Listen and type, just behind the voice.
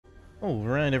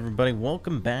Alright everybody,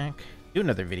 welcome back to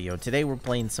another video. Today we're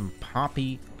playing some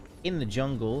Poppy in the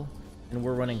jungle, and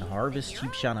we're running Harvest,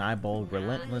 Cheap Shot, Eyeball,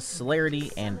 Relentless,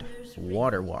 Celerity, and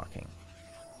Water Walking.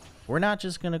 We're not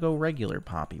just going to go regular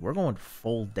Poppy, we're going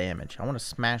full damage. I want to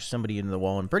smash somebody into the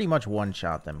wall and pretty much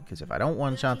one-shot them, because if I don't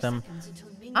one-shot them,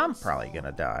 I'm probably going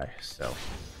to die, so.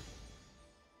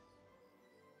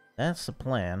 That's the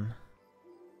plan.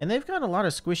 And they've got a lot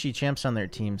of squishy champs on their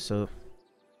team, so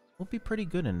we'll be pretty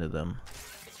good into them. I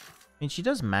mean, she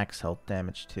does max health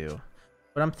damage too.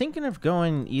 But I'm thinking of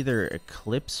going either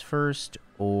Eclipse first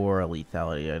or a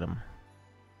lethality item.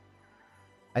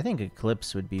 I think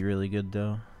Eclipse would be really good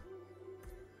though.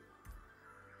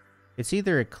 It's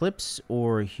either Eclipse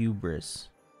or Hubris.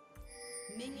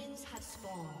 Minions have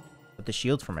spawned. But the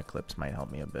shield from Eclipse might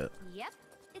help me a bit. Yep,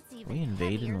 it's even We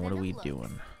invaded heavier and what than are it we looks.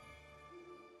 doing?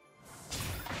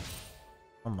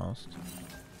 Almost.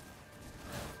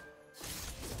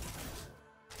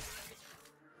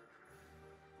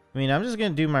 I mean, I'm just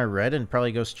going to do my red and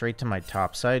probably go straight to my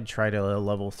top side, try to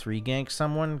level 3 gank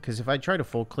someone, because if I try to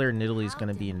full clear, Nidalee's going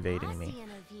to be invading me.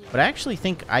 But I actually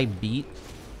think I beat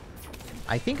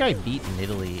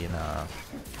Nidalee in a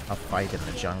fight in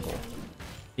the jungle.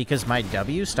 Because my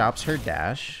W stops her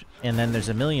dash, and then there's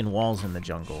a million walls in the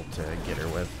jungle to get her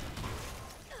with.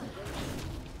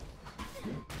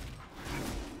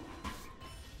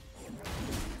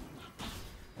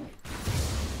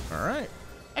 Alright.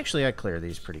 Actually, I clear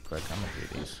these pretty quick. I'm gonna do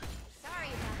these. Sorry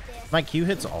about this. My Q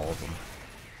hits all of them.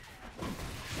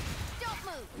 Don't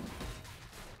move.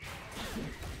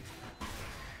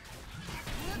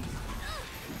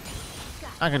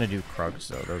 Not gonna do Krugs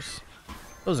though.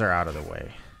 Those are out of the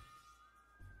way.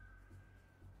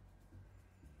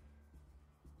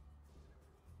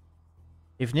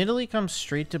 If Nidalee comes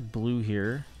straight to blue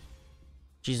here,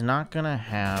 she's not gonna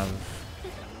have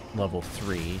level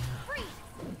 3.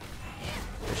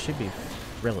 It should be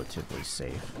relatively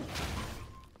safe.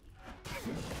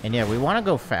 And yeah, we want to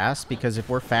go fast, because if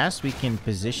we're fast, we can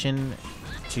position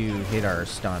to hit our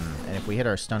stun. And if we hit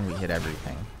our stun, we hit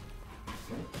everything.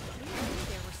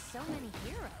 There were so many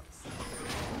heroes.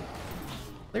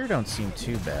 Clear don't seem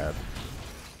too bad.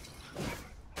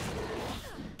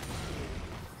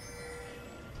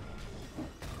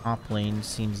 Top lane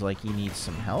seems like he needs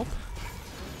some help.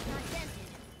 Not dented.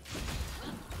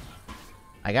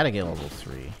 I gotta get level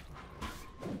 3.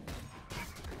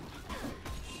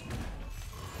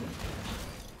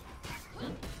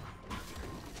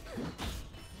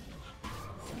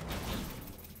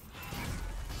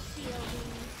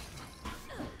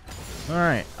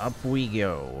 Alright, up we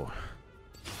go.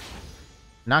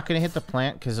 Not gonna hit the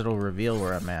plant because it'll reveal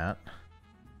where I'm at.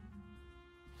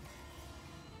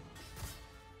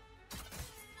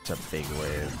 It's a big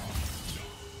wave.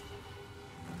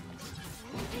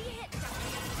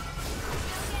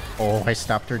 Oh, I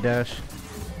stopped her dash.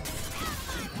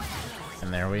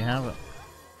 And there we have it.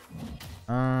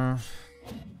 I'm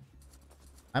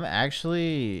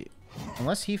actually...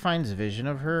 Unless he finds vision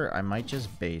of her, I might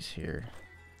just base here.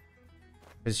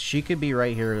 Because she could be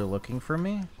right here looking for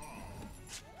me.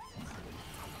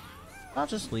 I'll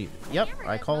just leave. Yep,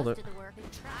 I called it.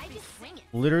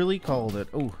 Literally called it.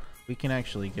 Oh, we can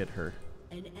actually get her.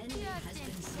 An enemy has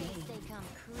been slain.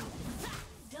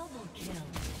 Double kill.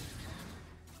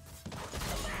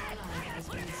 Ally has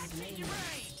been slain.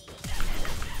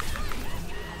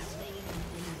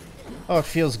 Oh, it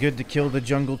feels good to kill the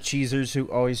jungle cheesers who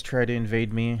always try to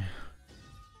invade me.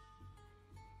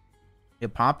 Yeah,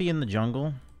 Poppy in the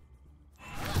jungle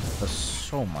does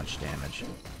so much damage.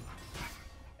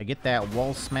 I get that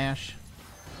wall smash.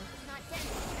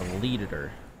 Deleted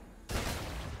her.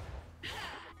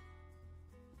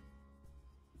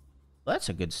 Well, that's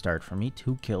a good start for me.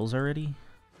 2 kills already.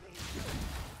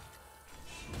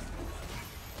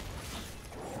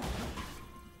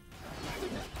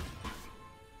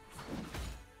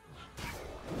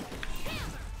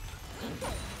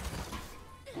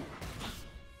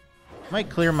 Might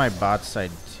clear my bot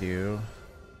side too.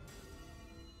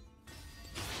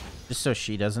 Just so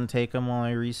she doesn't take them while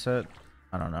I reset.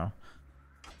 I don't know.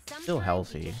 Still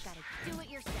healthy.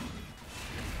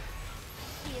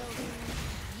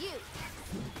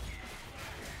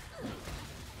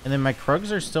 And then my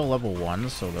Krugs are still level 1,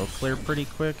 so they'll clear pretty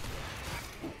quick.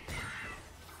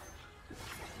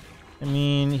 I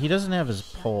mean, he doesn't have his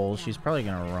pole. She's probably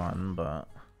gonna run, but...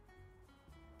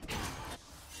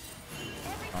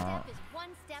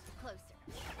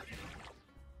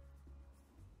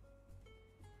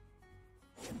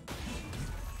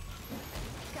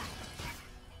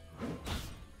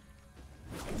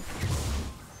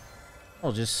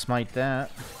 I'll just smite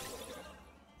that.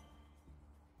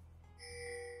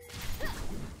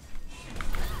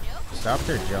 stopped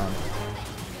her jump.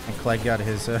 And Clegg got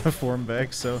his form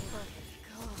back, so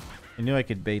I knew I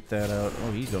could bait that out.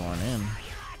 Oh, he's going in.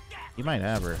 He might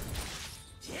have her.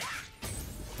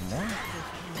 More?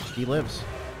 He lives.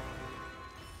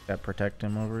 Gotta protect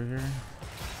him over here.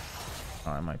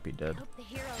 Oh, I might be dead. Hope the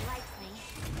hero likes me.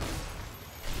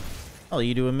 I'll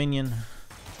eat to a minion.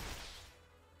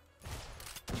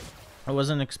 I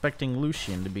wasn't expecting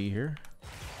Lucian to be here.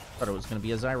 Thought it was gonna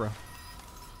be a Zyra.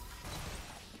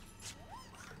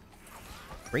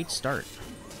 Great start.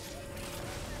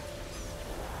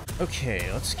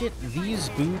 Okay, let's get these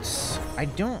boots. I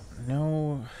don't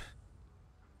know.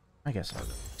 I guess I'll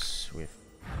go Swift.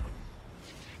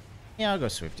 Yeah, I'll go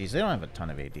Swifties. They don't have a ton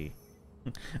of AD.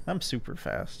 I'm super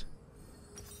fast.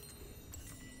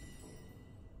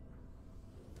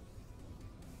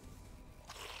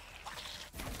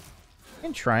 I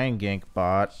can try and gank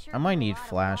bot. I might need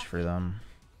flash for them.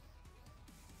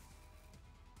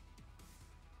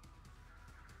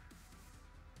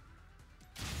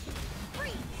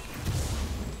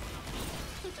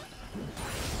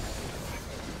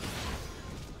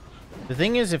 The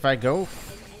thing is, if I go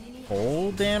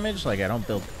full damage, like I don't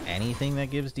build anything that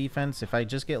gives defense, if I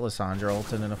just get Lissandra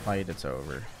ulted in a fight, it's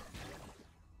over.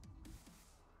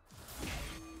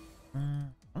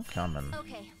 I'm coming.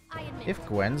 Okay, I admit. If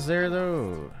Gwen's there,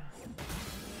 though...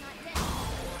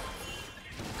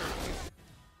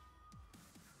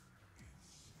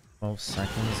 12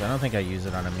 seconds. I don't think I use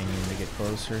it on a minion to get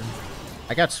closer.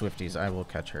 I got Swifties. I will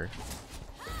catch her.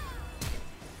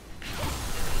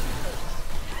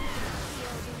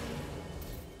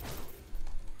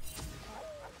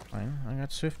 Fine, I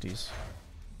got Swifties.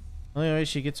 The only way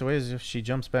she gets away is if she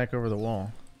jumps back over the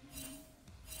wall.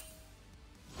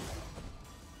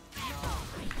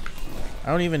 I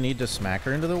don't even need to smack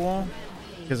her into the wall,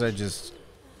 because I just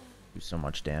do so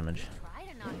much damage.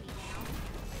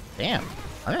 Damn,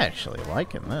 I'm actually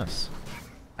liking this.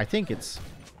 I think it's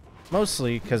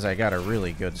mostly because I got a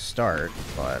really good start,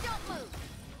 but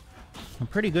I'm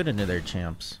pretty good into their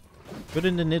champs. Good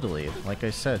into Nidalee, like I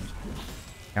said.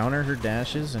 Counter her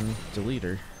dashes and delete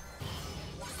her.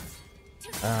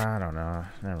 I don't know.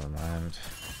 Never mind.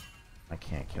 I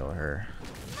can't kill her.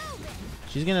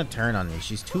 She's gonna turn on me.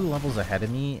 She's 2 levels ahead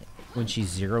of me when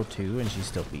she's 0-2 and she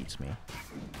still beats me.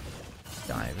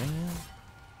 Diving?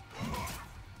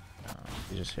 Oh,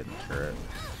 she just hit the turret.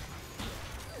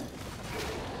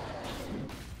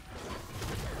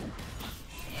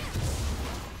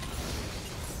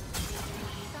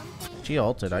 She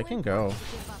ulted. I can go.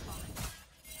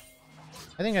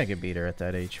 I think I could beat her at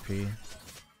that HP.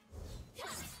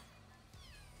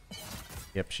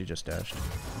 Yep, she just dashed.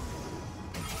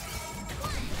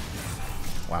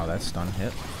 Wow, that stun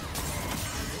hit.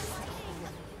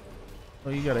 Oh,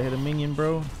 you gotta hit a minion,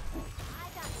 bro.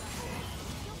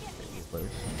 I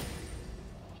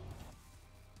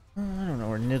don't know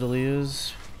where Nidalee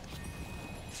is.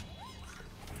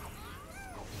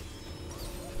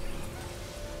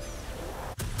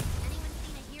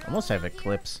 Almost have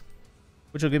Eclipse,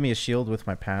 which will give me a shield with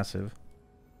my passive.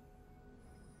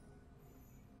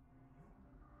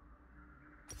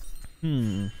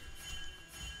 Oh,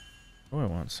 I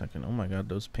want a second. Oh my god,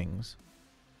 those pings.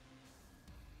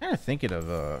 Kind of thinking of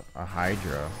a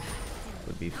Hydra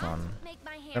would be fun.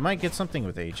 I might get something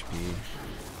with HP.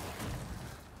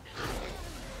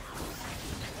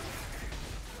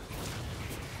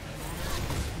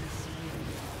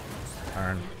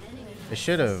 Darn. I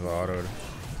should have autoed.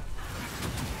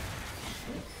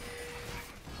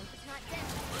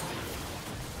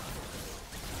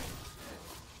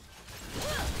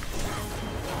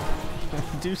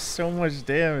 Do so much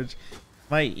damage.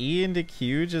 My E into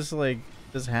Q just like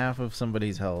does half of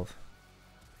somebody's health.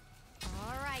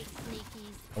 I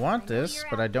want this,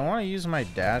 but I don't want to use my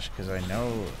dash because I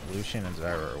know Lucian and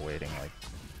Zyra are waiting like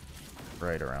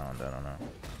right around. I don't know.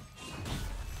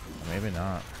 Or maybe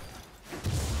not.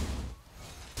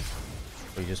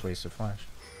 We just wasted flash.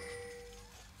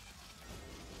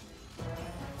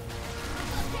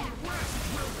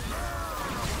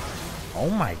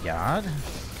 Oh my god.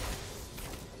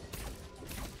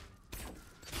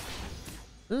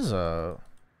 This is a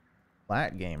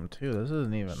flat game too. This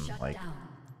isn't even like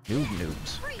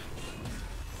noobs.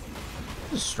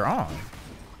 This is strong.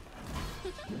 I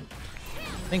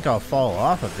think I'll fall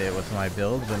off a bit with my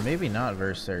build, but maybe not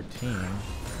versus their team.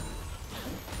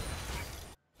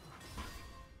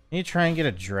 I need to try and get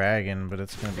a dragon, but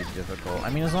it's gonna be difficult.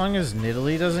 I mean, as long as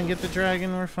Nidalee doesn't get the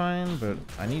dragon, we're fine, but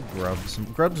I need grubs.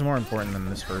 Grub's more important than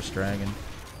this first dragon.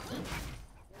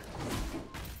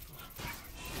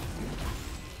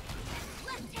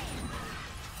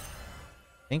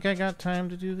 Think I got time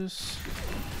to do this?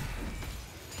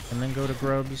 And then go to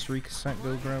grubs, reset,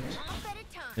 go grubs.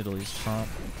 Italy's top.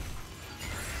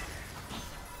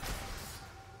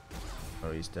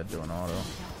 Oh, he's dead to an auto.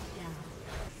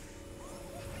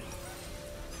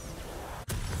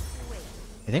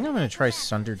 I think I'm gonna try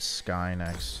Sundered Sky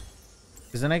next.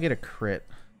 Because then I get a crit.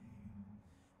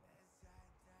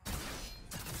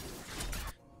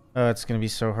 Oh, it's gonna be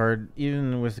so hard.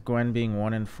 Even with Gwen being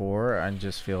 1 and 4, I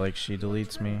just feel like she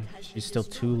deletes me. She's still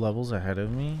 2 levels ahead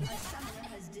of me.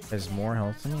 Has more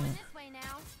health than me.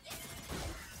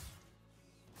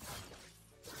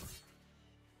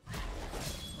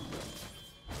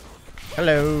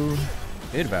 Hello.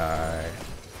 Goodbye.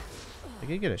 I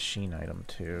could get a Sheen item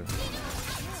too. Oh,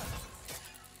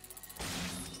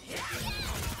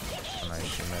 nice,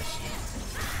 she missed.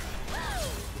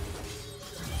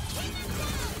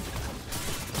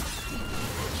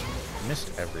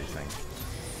 Missed everything.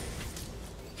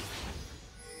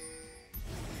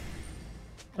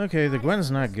 Okay, the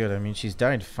Gwen's not good. I mean, she's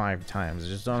died 5 times. I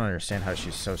just don't understand how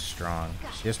she's so strong.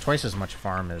 She has twice as much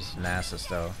farm as Nasus,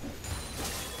 though.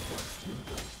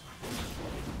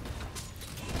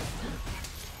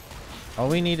 All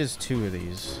we need is 2 of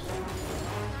these.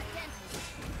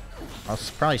 I'll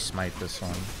probably smite this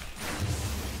one.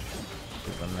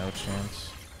 Give them no chance.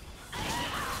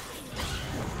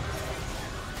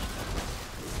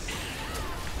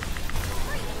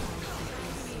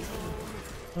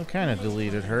 I kind of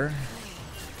deleted her.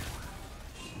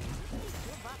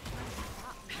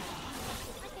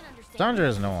 Sandra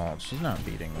has no ult. She's not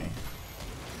beating me.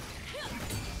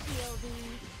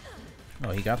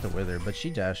 Oh, he got the wither, but she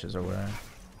dashes away.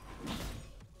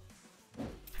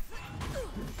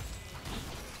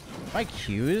 My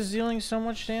Q is dealing so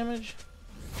much damage.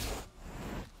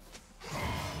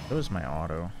 That was my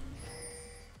auto.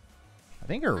 I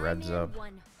think her red's up.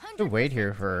 I could wait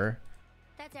here for her.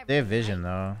 They have vision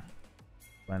though.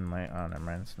 When my oh never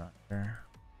mind, it's not there.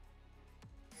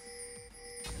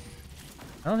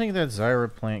 I don't think that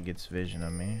Zyra plant gets vision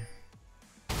of me.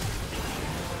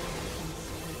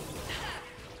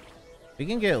 We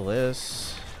can get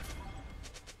Liz.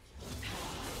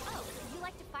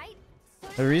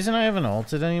 The reason I haven't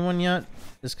ulted anyone yet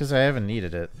is because I haven't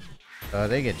needed it.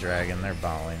 They get dragon, their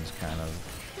bot lane's kind of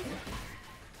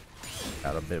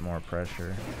got a bit more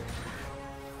pressure.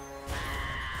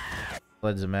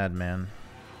 Led's a madman.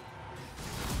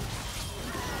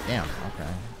 Damn,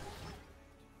 okay.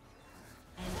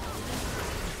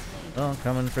 Oh,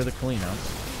 coming for the cleanup.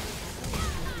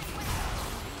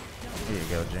 Here you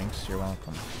go, Jinx. You're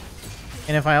welcome.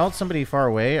 And if I ult somebody far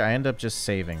away, I end up just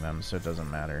saving them, so it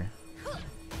doesn't matter.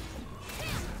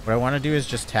 What I want to do is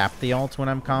just tap the ult when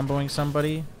I'm comboing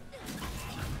somebody.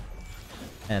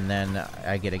 And then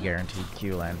I get a guaranteed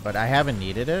Q land. But I haven't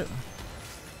needed it.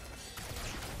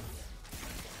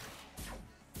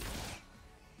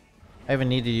 I haven't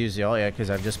needed to use the ult yet because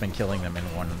I've just been killing them in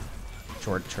one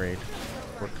short trade.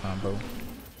 Short combo.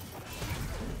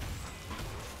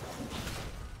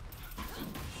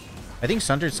 I think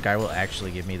Sundered Sky will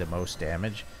actually give me the most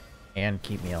damage and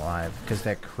keep me alive because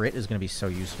that crit is going to be so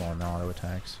useful in the auto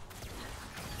attacks.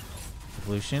 If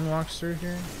Lucian walks through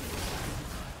here.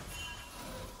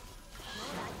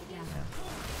 Yeah.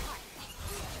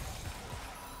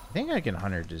 I think I can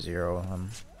 100 to 0 him.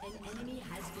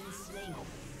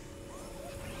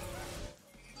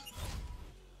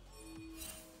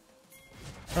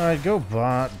 I'd go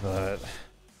bot, but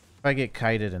if I get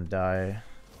kited and die,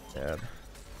 dead.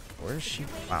 Where is she?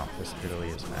 Wow, this really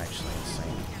is actually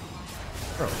insane.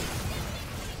 Bro.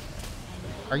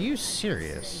 Are you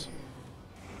serious?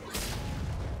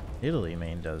 Italy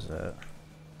main does that.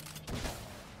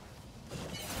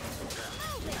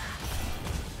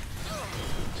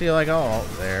 See, like, I'll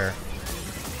ult there.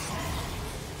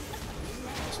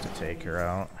 Just to take her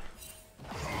out.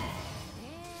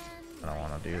 I don't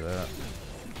want to do that.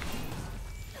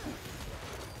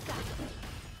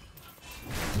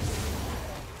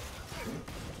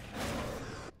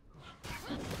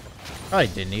 Probably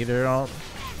didn't need her ult.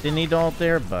 Didn't need to ult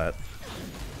there, but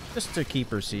just to keep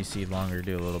her CC'd longer,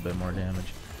 do a little bit more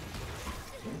damage.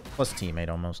 Plus teammate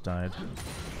almost died.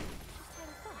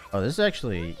 Oh, this is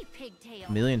actually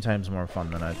a million times more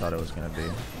fun than I thought it was going to be.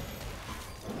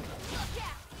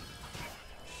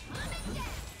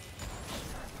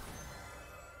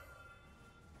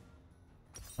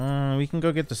 We can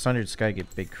go get the Sundered Sky,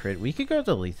 get big crit. We could go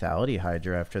to Lethality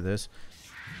Hydra after this.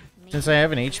 Since I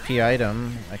have an HP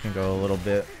item, I can go a little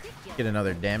bit, get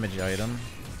another damage item.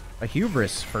 A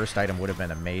Hubris first item would have been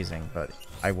amazing, but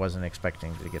I wasn't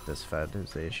expecting to get this fed,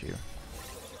 is the issue.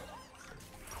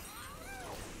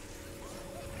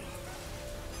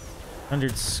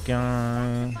 Sundered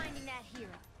Sky.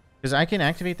 Because I can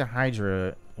activate the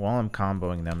Hydra while I'm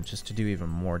comboing them just to do even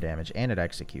more damage, and it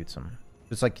executes them.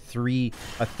 It's like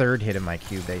a third hit in my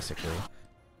Q, basically.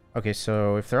 Okay,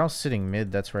 so if they're all sitting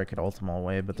mid, that's where I could ult them all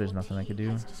away, but there's nothing I could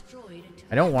do.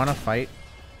 I don't want to fight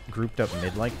grouped up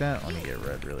mid like that. Let me get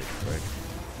red really quick.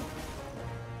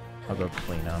 I'll go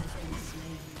clean up.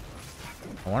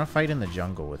 I want to fight in the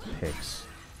jungle with picks.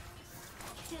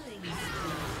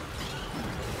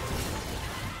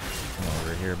 Come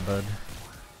over here, bud.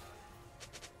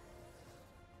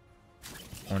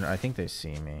 I think they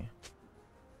see me.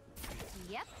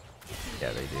 Yep.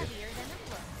 Yeah, they do.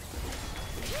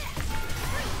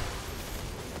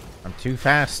 I'm too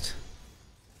fast.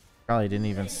 Probably didn't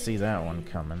even see that one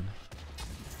coming.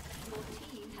 Your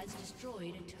team has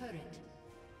destroyed a turret.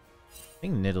 I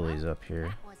think Nidalee's up here.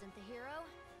 That wasn't the hero.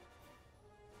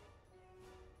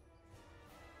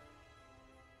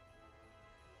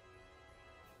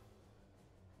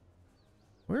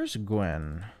 Where's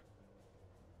Gwen?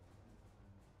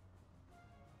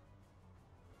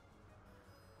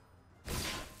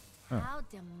 How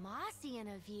Demacian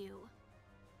of you.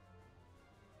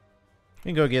 We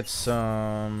can go get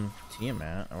some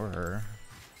Tiamat or her.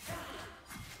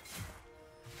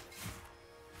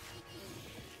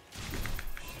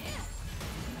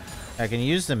 I can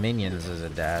use the minions as a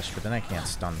dash, but then I can't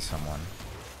stun someone.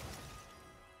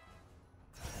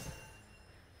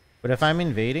 But if I'm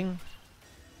invading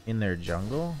in their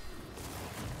jungle,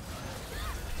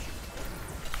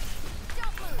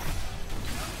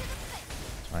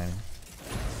 it's fine.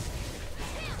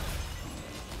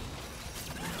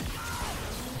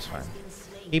 It's fine.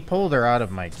 He pulled her out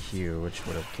of my queue, which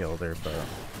would have killed her, but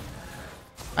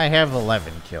I have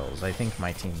 11 kills. I think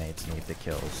my teammates need the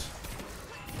kills.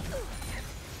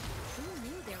 Who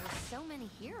knew there were so many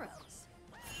heroes?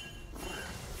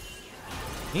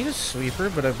 Need a sweeper,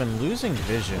 but I've been losing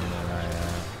vision when I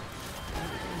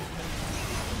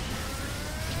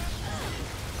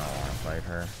don't want to fight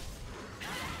her.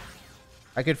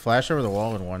 I could flash over the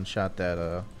wall and one-shot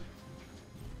that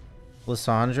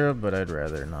Lysandra, but I'd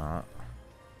rather not.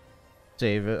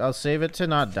 Save it. I'll save it to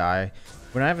not die.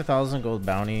 When I have 1,000 gold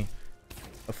bounty,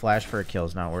 a flash for a kill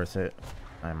is not worth it.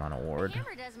 I'm on a ward.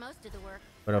 Hammer does most of the work.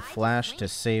 But a flash to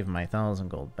save my 1,000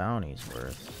 gold bounty is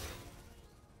worth.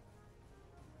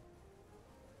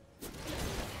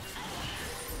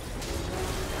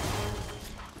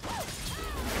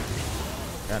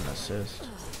 Got an assist. It's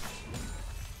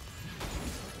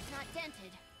not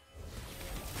dented.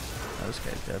 Oh, this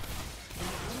guy's dead.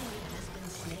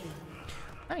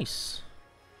 Nice.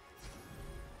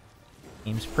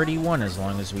 Game's pretty won as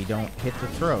long as we don't hit the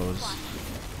throws.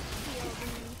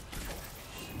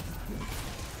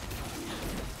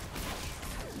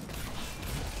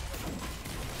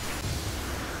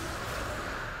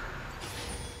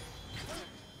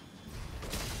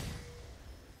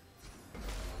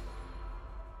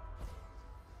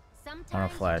 I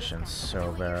want to flash in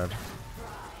so bad.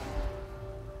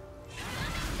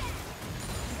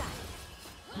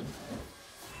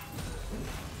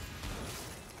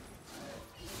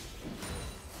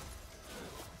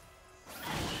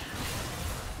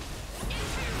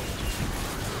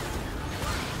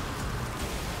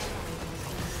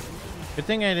 Good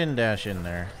thing I didn't dash in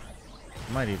there.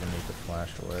 Might even need to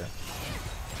flash away.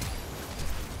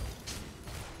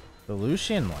 The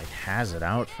Lucian like has it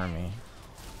out for me.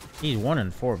 He's 1 in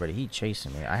 4, but he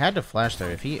chasing me. I had to flash there.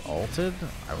 If he ulted,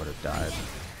 I would have died.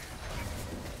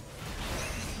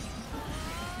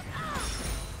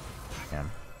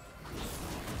 Damn.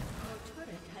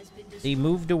 He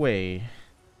moved away.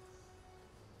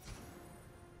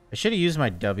 I should have used my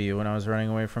W when I was running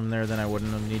away from there. Then I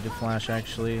wouldn't have needed to flash,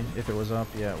 actually. If it was up,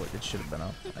 yeah, it should have been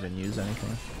up. I didn't use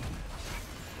anything.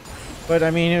 But, I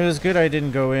mean, it was good I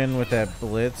didn't go in with that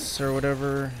blitz or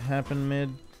whatever happened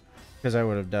mid. Because I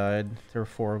would have died. There were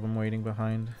 4 of them waiting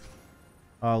behind.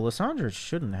 Lysandra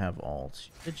shouldn't have ults.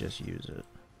 You could just use it.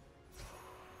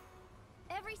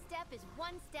 Every step is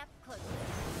one step closer.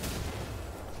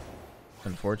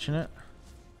 Unfortunate.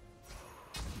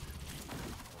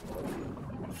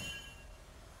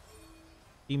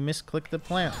 He misclicked the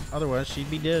plant. Otherwise,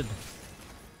 she'd be dead.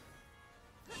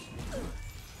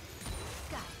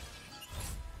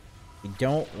 We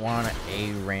don't want an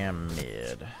A-Ram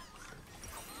mid.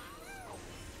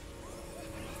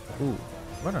 Ooh,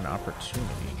 what an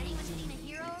opportunity. Anyone seen a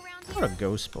hero around here? What a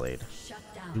ghost blade.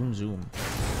 Zoom zoom.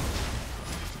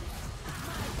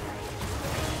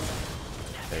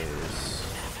 That is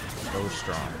so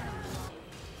strong.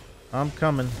 I'm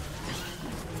coming.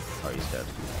 Oh, he's dead.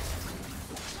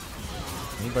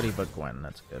 Anybody but Gwen,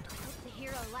 that's good. The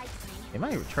hero likes me. They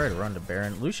might try to run to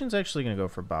Baron. Lucian's actually gonna go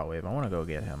for bot wave. I want to go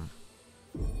get him.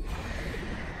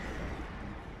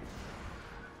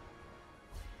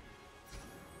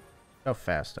 How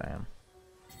fast I am.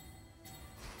 Sure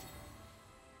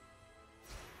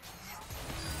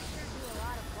do a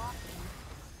lot of walking.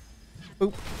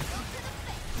 Oop.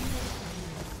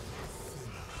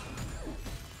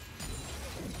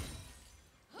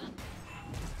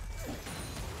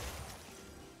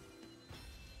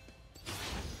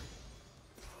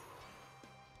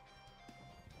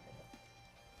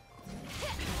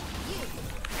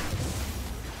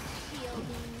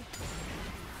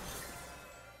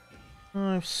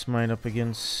 I'll smite up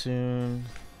again soon.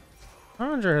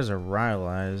 Andre has a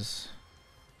Rylai's.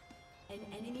 An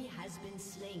enemy has been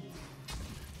slain.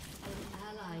 An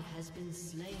ally has been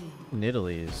slain.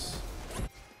 Nidalee.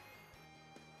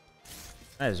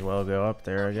 Might as well go up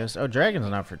there, I guess. Oh, Dragon's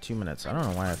not for 2 minutes. I don't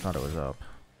know why I thought it was up.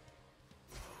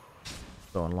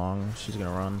 Going long. She's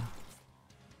gonna run.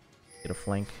 Get a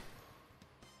flank.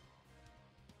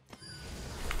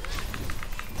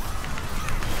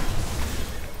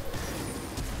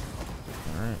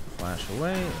 Alright, flash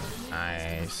away.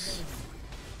 Nice.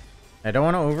 I don't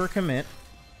want to overcommit.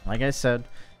 Like I said,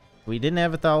 if we didn't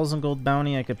have 1,000 gold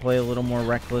bounty, I could play a little more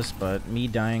reckless, but me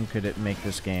dying could make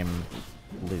this game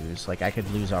lose. Like, I could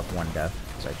lose off one death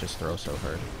because I just throw so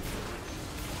hard.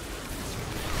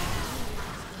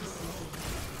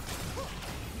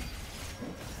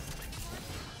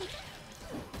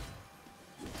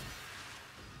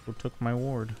 Who took my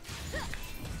ward?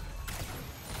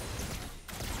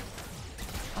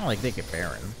 I don't like they get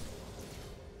Baron.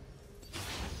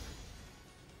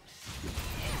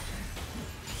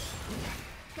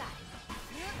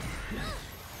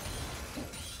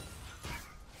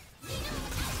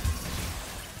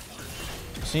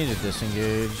 Just need to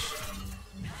disengage.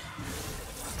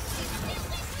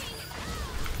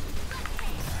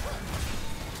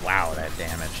 Wow, that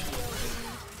damage.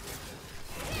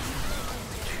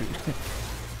 Dude.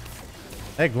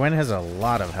 That Gwen has a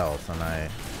lot of health, and I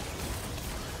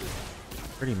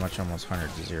pretty much almost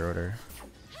 100-0'd her.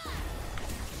 So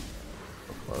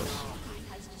close.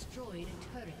 Has destroyed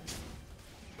a turret.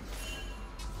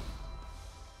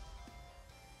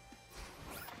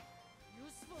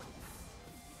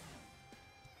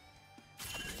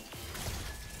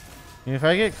 If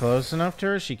I get close enough to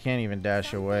her, she can't even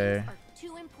dash away. Are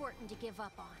too important to give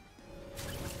up on.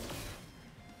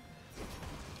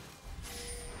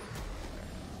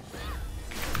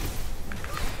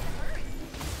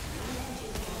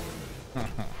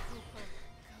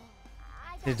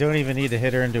 They don't even need to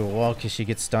hit her into a wall because she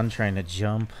gets stunned trying to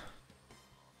jump.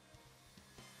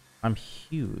 I'm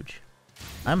huge.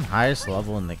 I'm highest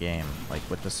level in the game, like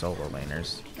with the solo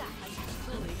laners.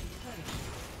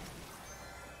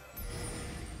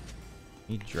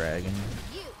 Need dragon.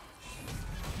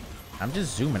 I'm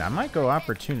just zooming. I might go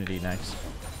opportunity next.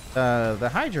 The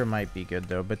Hydra might be good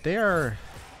though, but they are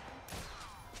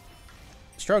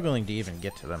struggling to even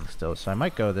get to them still. So I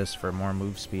might go this for more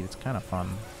move speed. It's kind of fun.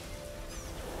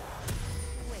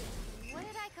 Wait, what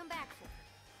did I come back for?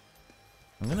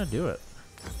 I'm gonna do it.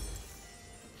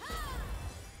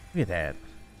 Look at that.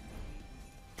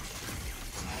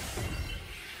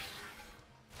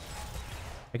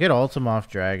 I could ult him off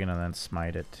dragon and then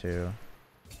smite it too.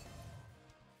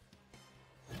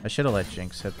 I should have let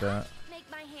Jinx hit that. Make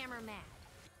my hammer mad.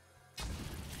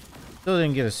 Still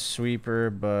didn't get a sweeper,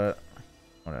 but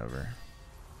whatever.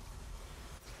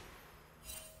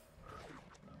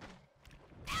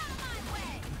 I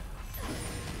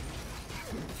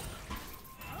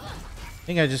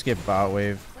think I just get bot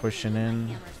wave pushing in.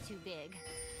 Hammer's too big.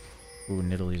 Ooh,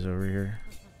 Nidalee's over here.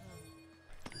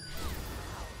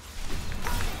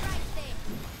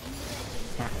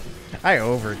 I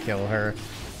overkill her.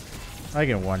 I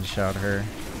can one-shot her.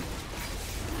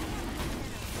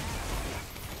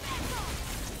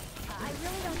 I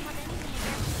really don't have anything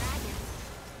against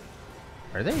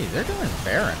dragons. Are they? They're doing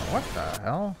Baron. What the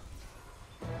hell?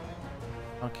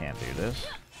 I can't do this.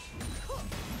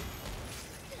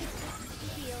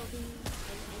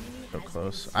 So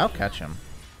close. I'll catch him.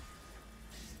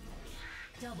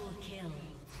 Double kill.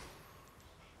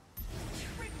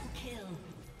 Triple kill.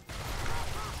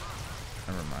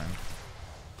 Never mind.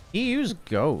 He used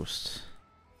Ghost.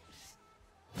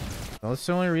 Well, that's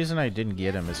the only reason I didn't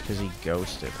get him is because he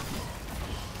ghosted.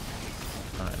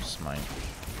 Alright, smite.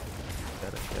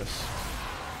 That I guess.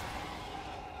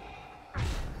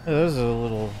 That was a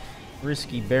little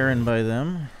risky Baron by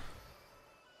them.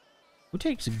 Who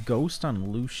takes Ghost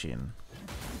on Lucian?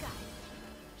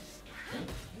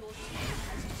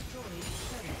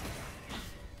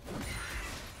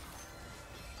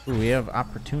 Ooh, we have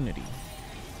opportunity.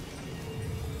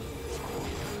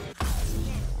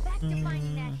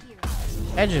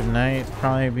 Edge of Night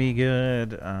probably be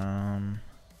good. I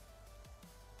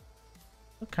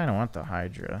kind of want the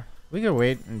Hydra. We could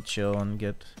wait and chill and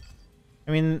get.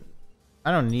 I mean,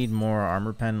 I don't need more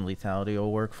armor pen. Lethality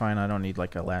will work fine. I don't need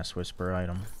like a Last Whisper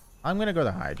item. I'm gonna go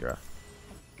the Hydra.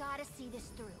 I gotta see this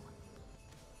through.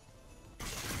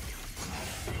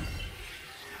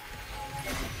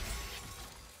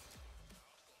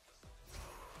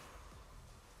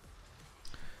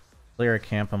 Clear a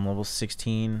camp. I'm level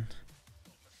 16.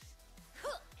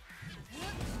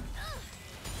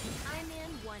 I'm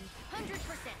in 100%.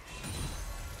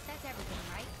 That's everything,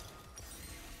 right?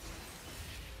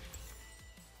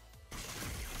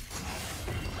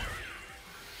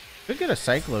 Could get a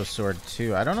Cyclo Sword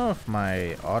too. I don't know if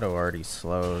my auto already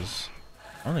slows.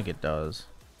 I don't think it does.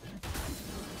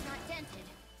 Not dented.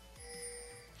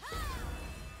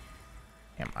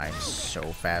 Damn, I'm so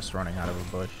fast running out of a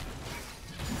bush.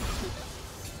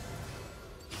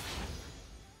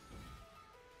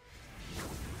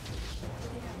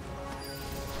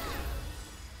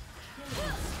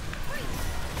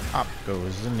 Up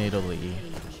goes the Nidalee.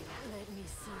 Let me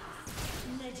see.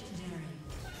 Legendary.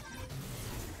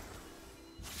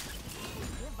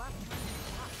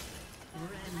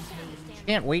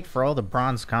 Can't wait for all the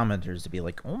bronze commenters to be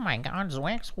like, oh my god,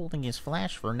 Zwag's holding his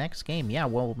flash for next game. Yeah,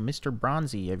 well, Mr.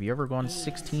 Bronzy, have you ever gone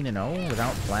 16-0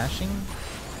 without flashing?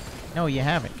 No, you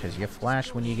haven't, because you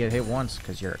flash when you get hit once,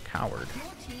 because you're a coward.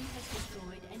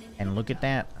 And look at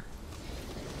that.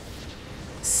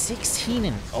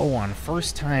 16-0 on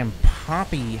first time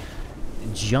Poppy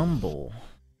Jumble.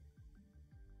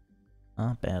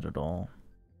 Not bad at all.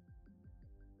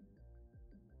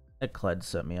 That Kled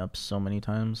set me up so many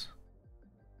times.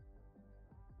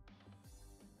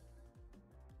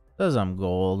 Says I'm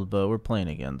gold, but we're playing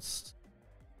against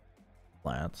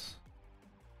flats.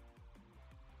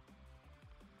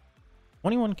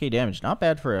 21k damage, not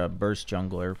bad for a burst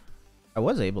jungler. I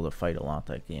was able to fight a lot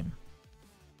that game.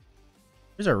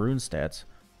 Here's our rune stats.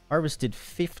 Harvest did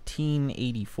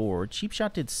 1584. Cheap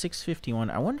Shot did 651.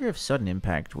 I wonder if Sudden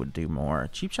Impact would do more.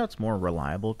 Cheap Shot's more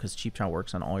reliable because Cheap Shot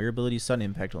works on all your abilities. Sudden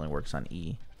Impact only works on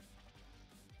E.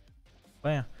 But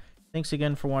yeah, thanks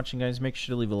again for watching, guys. Make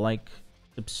sure to leave a like,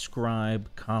 subscribe,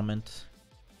 comment,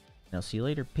 and I'll see you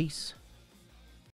later. Peace.